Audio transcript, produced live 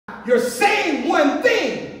you're saying one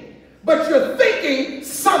thing, but you're thinking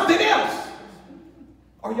something else.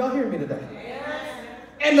 Are y'all hearing me today?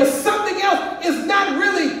 And the something else is not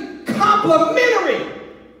really complementary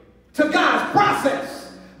to God's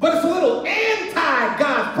process, but it's a little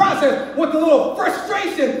anti-God's process with a little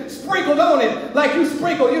frustration sprinkled on it, like you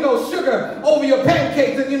sprinkle, sugar over your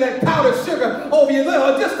pancakes and that powdered sugar over your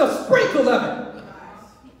little, just a sprinkle of it.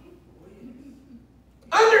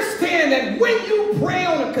 Understand that when you pray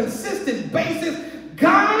on a consistent basis,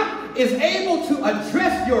 God is able to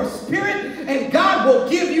address your spirit, and God will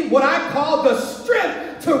give you what I call the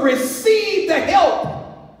strength to receive the help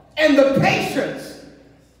and the patience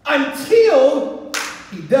until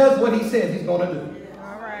he does what he says he's going to do.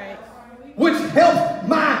 All right. Which helps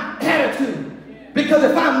my attitude. Because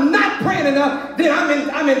if I'm not praying enough, then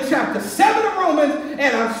I'm in chapter 7 of Romans,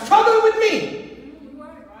 and I'm struggling with me.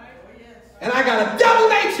 And I got a double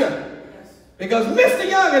nature. Because Mr.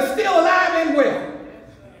 Young is still alive and well.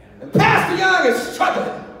 And Pastor Young is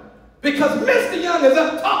struggling. Because Mr. Young is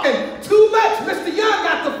up talking too much. Mr. Young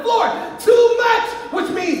got the floor too much, which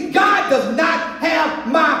means God does not have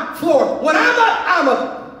my floor. When I'm up, I'm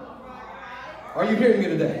up. Are you hearing me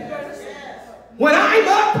today? When I'm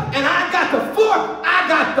up and I got the floor, I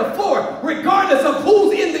got the floor, regardless of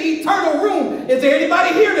who's in the eternal room. Is there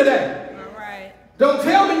anybody here today? Don't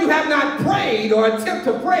tell me you have not prayed or attempt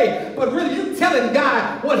to pray, but really you telling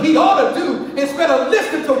God what he ought to do instead of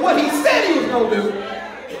listening to what he said he was going to do.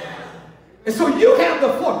 And so you have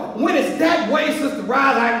the floor. When it's that way, Sister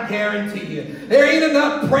Roz, I can guarantee you, there ain't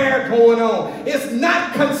enough prayer going on. It's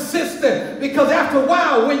not consistent, because after a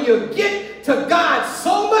while, when you get to God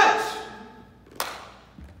so much,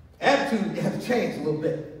 attitude has to change a little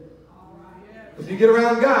bit. Because you get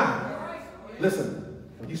around God, listen,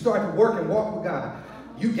 when you start to work and walk with God,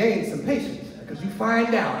 you gain some patience, because you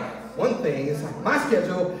find out one thing is like my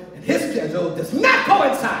schedule and his schedule does not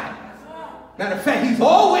coincide. Matter of fact, he's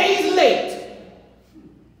always late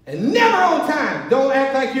and never on time. Don't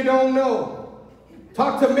act like you don't know.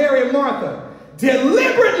 Talk to Mary and Martha.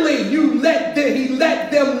 Deliberately, he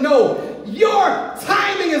let them know your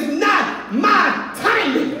timing is not my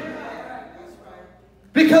timing.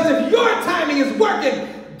 Because if your timing is working,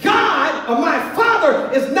 God, or my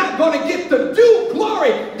Father, is not going to get the due glory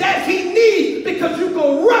that he needs, because you're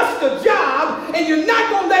going to rush the job and you're not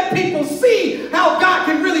going to let people see how God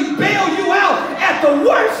can really bail you out at the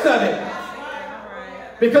worst of it.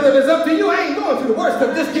 Because if it's up to you, I ain't going through the worst of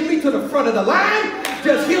it. Just get me to the front of the line.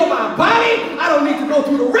 Just heal my body. I don't need to go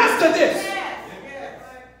through the rest of this.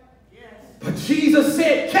 But Jesus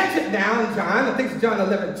said, catch it now in John, I think it's John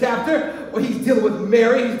 11 chapter, where he's dealing with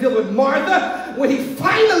Mary, he's dealing with Martha, when he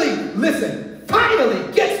finally,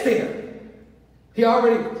 finally gets there. He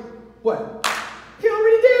already, what? He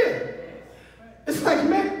already did. It's like,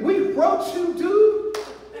 man, we wrote you, dude.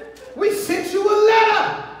 We sent you a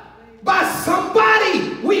letter by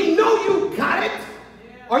somebody. We know you got it.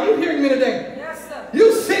 Are you hearing me today? Yes, sir.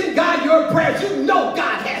 You send God your prayers. You know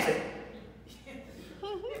God has it.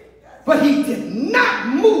 But he did not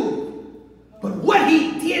move. But what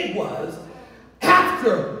he did was,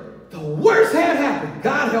 after the worst had happened,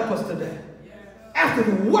 God help us today. After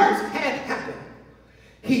the worst had happened,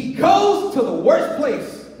 he goes to the worst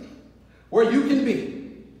place where you can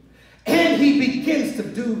be. And he begins to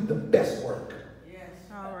do the best work. Yes.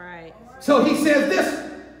 All right. So he says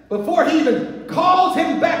this before he even calls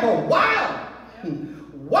him back, or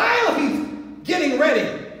while he's getting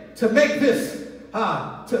ready to make this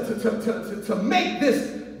to make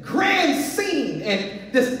this grand scene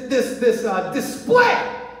and this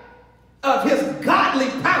display of his godly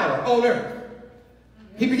power on earth.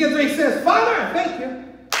 He begins, he says, Father, I thank you.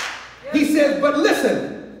 He says, but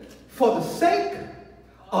listen, for the sake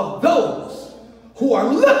of those who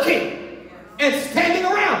are looking and standing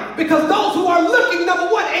around, because those who are looking,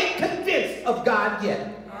 number one, ain't convinced of God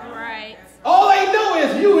yet. All right. All they know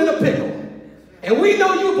is you in a pickle. And we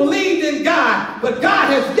know you believed in God, but God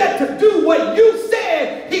has yet to do what you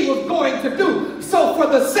said he was going to do. So for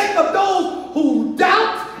the sake of those who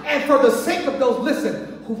doubt, and for the sake of those,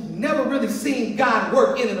 listen, who've never really seen God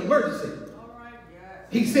work in an emergency,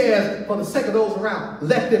 he says, for the sake of those around,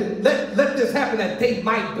 let this happen, that they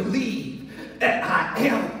might believe that I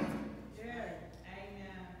am.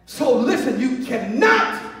 So listen, you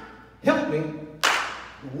cannot, help me,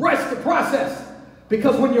 rush the process.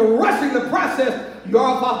 Because when you're rushing the process, you're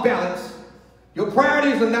off balance. Your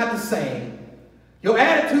priorities are not the same. Your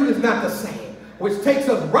attitude is not the same. Which takes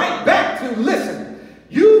us right back to, listen,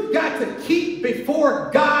 you've got to keep before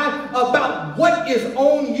God about what is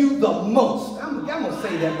on you the most. I'm going to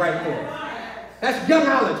say that right there. That's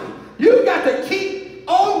youngology. You've got to keep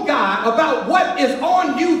on God is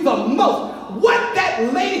on you the most. What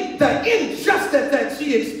that lady, the injustice that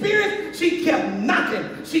she experienced, she kept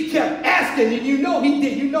knocking. She kept asking, and you know he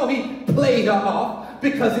did. You know he played her off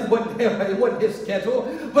because it wasn't his schedule.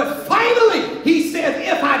 But finally, he said,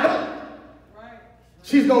 if I don't,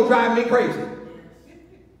 she's going to drive me crazy.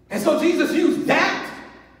 And so Jesus used that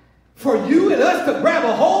for you and us to grab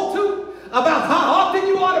a hold to about how often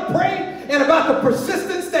you ought to pray and about the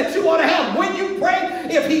persistence that you ought to have when you pray.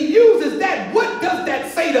 If he uses that, what does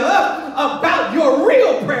that say to us about your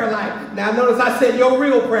real prayer life? Now notice I said your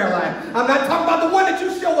real prayer life. I'm not talking about the one that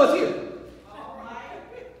you show us here.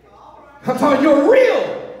 I'm talking your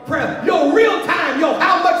real prayer, your real time,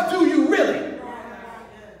 how much do you really?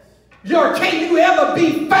 Can you ever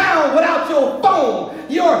be found without your phone?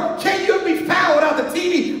 Can you be found without the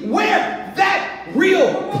TV? Where that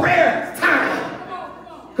real prayer time?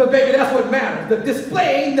 Because baby, that's what matters. The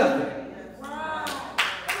display ain't nothing.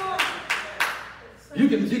 You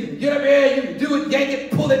can get up there, you can do it, yank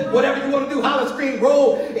it, pull it, whatever you want to do, holler, scream,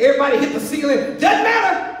 roll, everybody hit the ceiling. Doesn't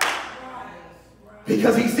matter.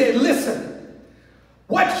 Because he said, listen,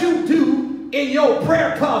 what you do in your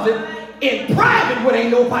prayer closet in private when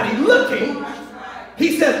ain't nobody looking,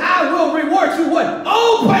 he says, I will reward you what?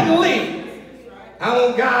 Openly. I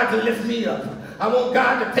want God to lift me up. I want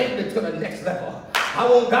God to take me to the next level. I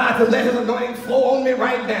want God to let his anointing flow on me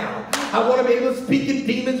right now. I want to be able to speak in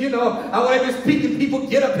demons, I want to be speaking people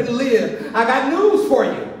get up and live. I got news for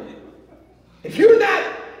you. If you're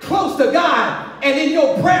not close to God and in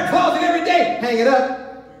your prayer closet every day, hang it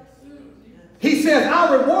up. He says,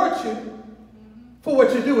 I'll reward you for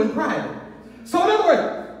what you do in private. So in other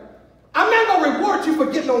words, I'm not going to reward you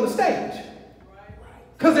for getting on the stage.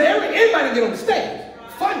 Because everybody can get on the stage.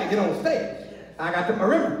 It's fun to get on the stage. I got to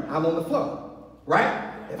remember, I'm on the floor.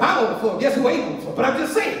 Right? If I'm on the floor, guess who ain't on the floor? But I'm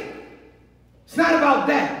just saying. It's not about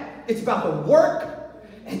that. It's about the work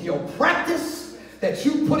and your practice that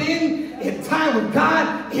you put in time with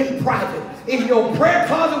God in private. In your prayer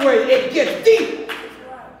closet where it gets deep.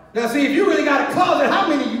 Now see, if you really got a closet, how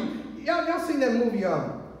many of you, y'all seen that movie,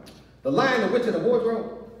 The Lion, the Witch, and the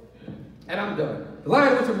Wardrobe? And I'm done. The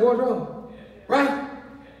Lion, the Witch, and the Wardrobe? Right?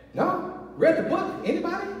 No? Read the book?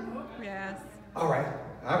 Anybody? Yes. All right.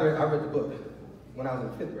 I read the book when I was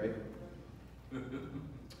in 5th grade.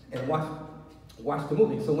 And watched the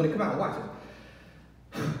movie. So when it came out, watch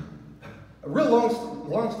it. A real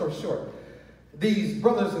long story short, these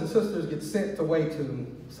brothers and sisters get sent away to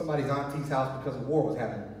somebody's auntie's house because a war was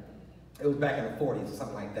happening. It was back in the 40s or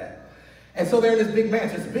something like that. And so they're in this big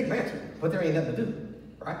mansion. It's a big mansion, but there ain't nothing to do,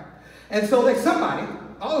 right? And so there's somebody,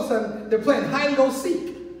 all of a sudden, they're playing hide and go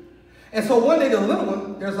seek. And so one day the little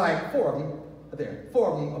one, there's like 4 of them,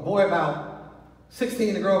 four of them, a boy about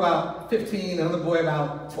 16, a girl about 15, another boy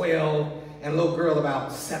about 12, and a little girl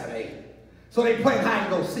about 7, 8. So they playing hide and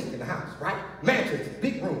go seek in the house, right? Mansions,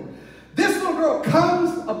 big room. This little girl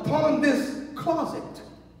comes upon this closet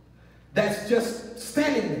that's just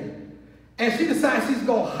standing there. And she decides she's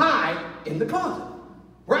going to hide in the closet,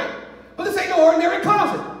 right? But this ain't no ordinary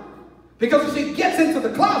closet. Because when she gets into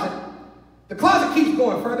the closet keeps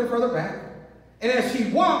going further and further back. And as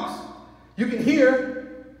she walks, you can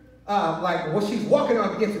hear, like what she's walking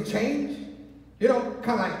on begins to change. Kind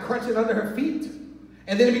of like crunching under her feet.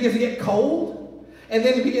 And then it begins to get cold. And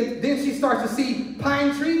then she starts to see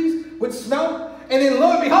pine trees with snow. And then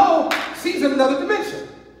lo and behold, she's in another dimension.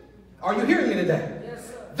 Are you hearing me today? Yes,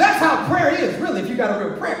 sir. That's how prayer is, really, if you got a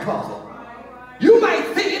real prayer closet. You might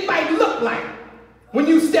think it might look like when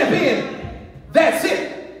you step in, that's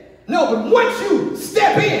it. No, but once you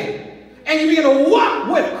step in and you begin to walk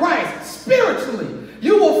with Christ spiritually,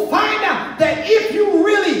 you will find out that if you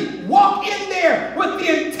really walk in there with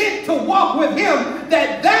the intent to walk with him,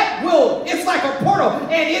 it's like a portal,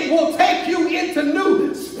 and it will take you into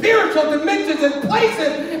new spiritual dimensions and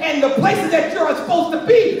places, and the places that you're supposed to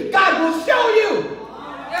be, God will show you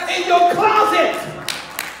in your closet.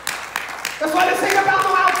 That's why they say about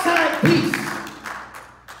no outside peace.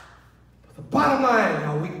 But the bottom line,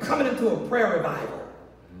 are we coming into a prayer revival?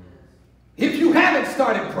 If you haven't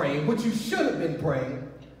started praying, which you should have been praying,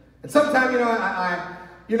 and sometimes,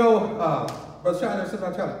 Brother Charlie, sometimes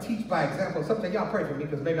I'm trying to teach by example. Sometimes y'all pray for me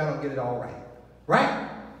because maybe I don't get it all right. Right?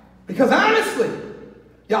 Because honestly,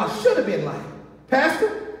 y'all should have been like,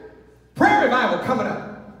 Pastor, prayer revival coming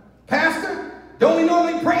up. Pastor, don't we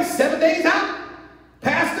normally pray 7 days out?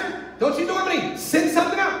 Pastor, don't you normally send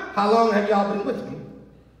something out? How long have y'all been with me?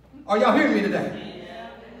 Are y'all hearing me today?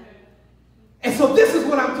 And so this is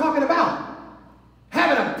what I'm talking about.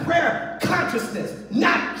 Having a prayer consciousness,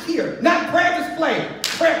 not here, not prayer display,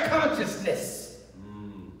 prayer consciousness.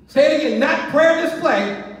 Say it again, not prayer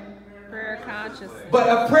display, prayer consciousness. but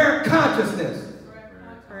a prayer consciousness.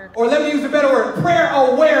 Prayer Or let me use a better word, prayer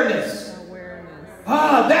awareness. awareness.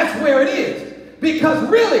 That's where it is. Because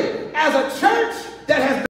really, as a church that has